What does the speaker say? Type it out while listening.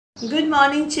Good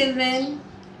morning, children.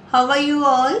 How are you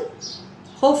all?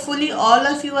 Hopefully all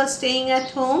of you are staying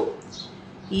at home.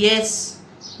 Yes,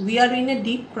 we are in a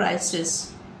deep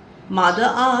crisis. Mother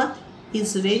Earth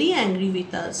is very angry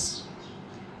with us.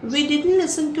 We didn't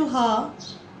listen to her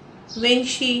when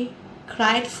she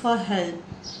cried for help.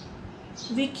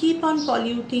 We keep on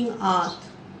polluting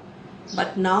Earth.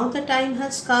 But now the time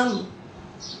has come.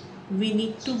 We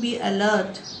need to be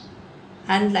alert.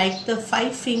 And like the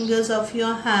 5 fingers of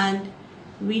your hand,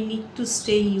 we need to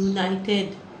stay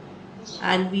united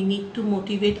and we need to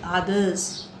motivate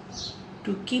others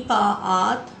to keep our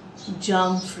earth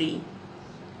germ free.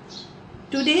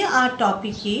 Today our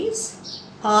topic is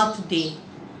Earth Day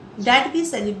that we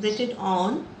celebrated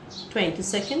on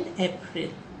 22nd April.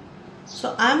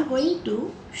 So I am going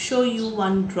to show you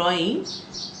one drawing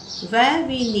where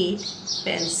we need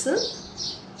pencil,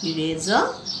 eraser,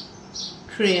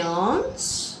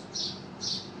 crayons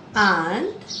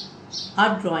and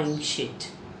a drawing sheet.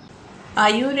 Are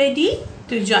you ready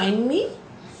to join me?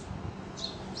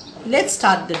 Let's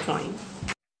start the drawing.